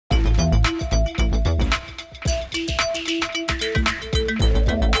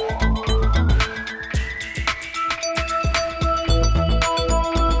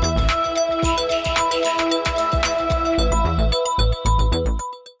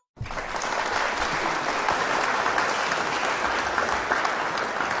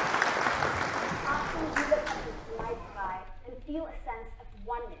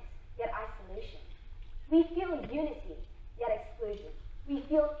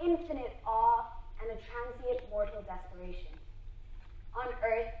infinite awe and a transient mortal desperation. On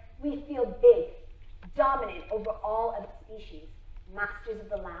Earth, we feel big, dominant over all other species, masters of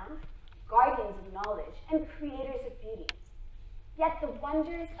the land, guardians of knowledge, and creators of beauty. Yet the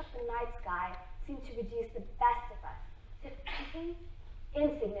wonders of the night sky seem to reduce the best of us to fleeting,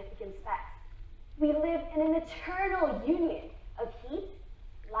 insignificant specks. We live in an eternal union of heat,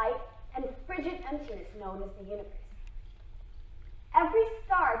 light, and frigid emptiness known as the universe. Every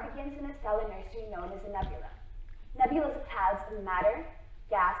star begins in a stellar nursery known as a nebula. Nebulas are clouds of matter,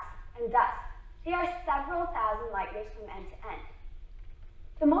 gas, and dust. They are several thousand light years from end to end.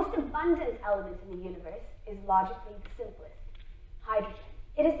 The most abundant element in the universe is logically the simplest, hydrogen.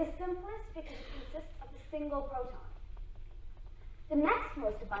 It is the simplest because it consists of a single proton. The next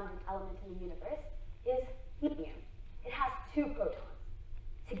most abundant element in the universe is helium. It has 2 protons.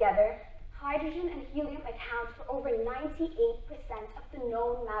 Together, hydrogen and helium account for over 98% of the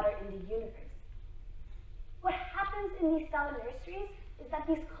known matter in the universe. What happens in these stellar nurseries is that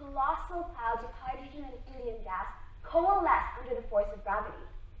these colossal clouds of hydrogen and helium gas coalesce under the force of gravity.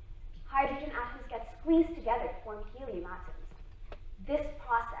 Hydrogen atoms get squeezed together to form helium atoms. This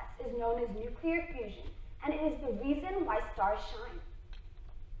process is known as nuclear fusion, and it is the reason why stars shine.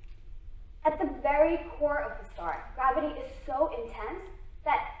 At the very core of the star, gravity is so intense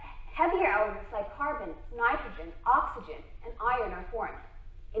that heavier elements like carbon, nitrogen, oxygen, and iron are formed.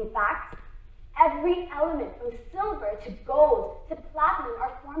 In fact, every element from silver to gold to platinum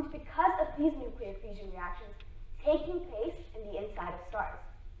are formed because of these nuclear fusion reactions taking place in the inside of stars.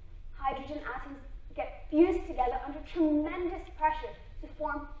 Hydrogen atoms get fused together under tremendous pressure to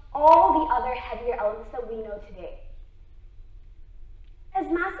form all the other heavier elements that we know today. As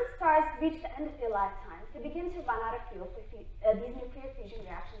massive stars reach the end of their lifetimes, they begin to run out of fuel for these nuclear fusion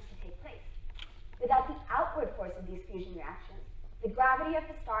reactions to take place. Without the outward force of these fusion reactions, the gravity of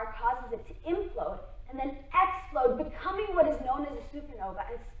the star causes it to implode and then explode, becoming what is known as a supernova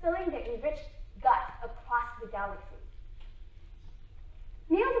and spilling their enriched guts across the galaxy.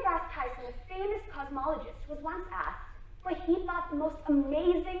 Neil deGrasse Tyson, a famous cosmologist, was once asked what he thought the most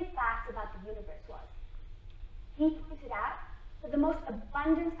amazing fact about the universe was. He pointed out that the most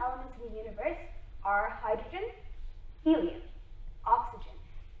abundant elements in the universe are hydrogen, helium, oxygen,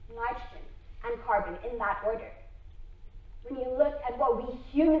 nitrogen, and carbon in that order. When you look at what we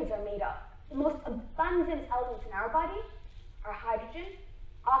humans are made of, the most abundant elements in our body are hydrogen,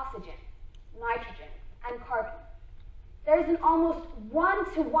 oxygen, nitrogen, and carbon. There's an almost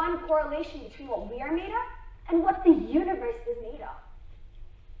one-to-one correlation between what we are made of and what the universe is made of.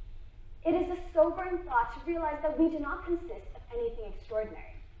 It is a sobering thought to realize that we do not consist of anything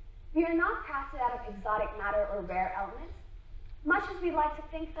extraordinary. We are not crafted out of exotic matter or rare elements. Much as we like to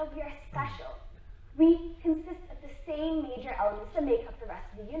think that we are special, we consist of the same major elements that make up the rest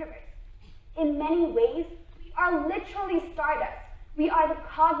of the universe. In many ways, we are literally stardust. We are the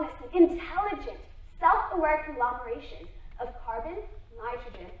cognizant, intelligent, self-aware conglomeration of carbon,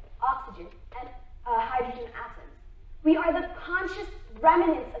 nitrogen, oxygen, and hydrogen atoms. We are the conscious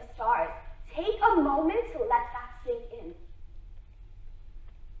remnants of stars. Take a moment to let that sink in.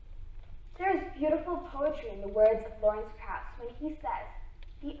 There is beautiful poetry in the words of Lawrence Krauss when he says,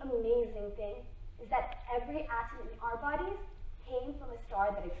 the amazing thing is that every atom in our bodies came from a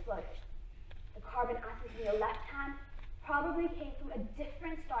star that exploded. The carbon atoms in your left hand probably came from a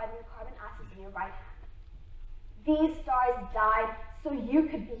different star than the carbon atoms in your right hand. These stars died so you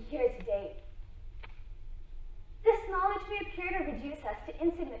could be here today. This knowledge may appear to reduce us to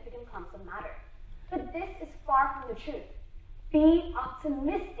insignificant clumps of matter, but this is far from the truth. Be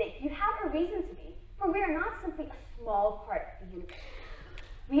optimistic. You have a reason to be, for we are not simply a small part of the universe.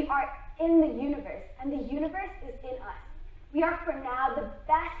 We are in the universe, and the universe is in us. We are, for now, the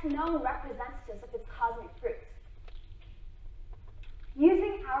best-known representatives of its cosmic fruits.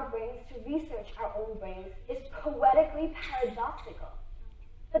 Using our brains to research our own brains is poetically paradoxical,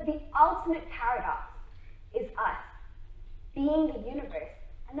 but the ultimate paradox is us, being the universe,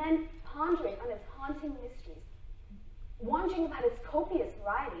 and then pondering on its haunting mysteries, wondering about its copious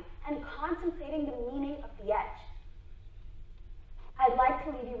variety, and contemplating the meaning of the edge. I'd like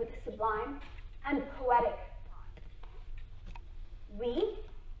to leave you with a sublime and poetic thought. We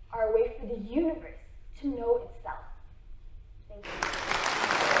are a way for the universe to know itself. Thank you.